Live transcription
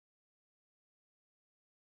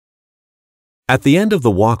At the end of the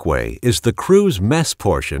walkway is the crew's mess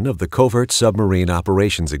portion of the Covert Submarine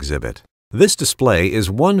Operations exhibit. This display is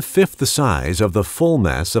 1/5 the size of the full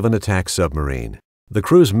mess of an attack submarine. The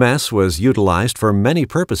crew's mess was utilized for many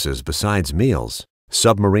purposes besides meals.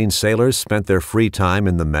 Submarine sailors spent their free time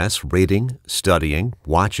in the mess reading, studying,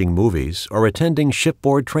 watching movies, or attending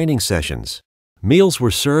shipboard training sessions. Meals were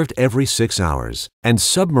served every 6 hours, and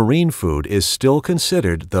submarine food is still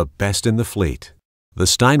considered the best in the fleet. The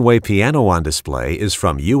Steinway piano on display is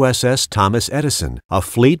from USS Thomas Edison, a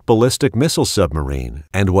fleet ballistic missile submarine,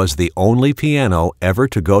 and was the only piano ever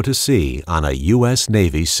to go to sea on a U.S.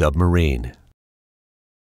 Navy submarine.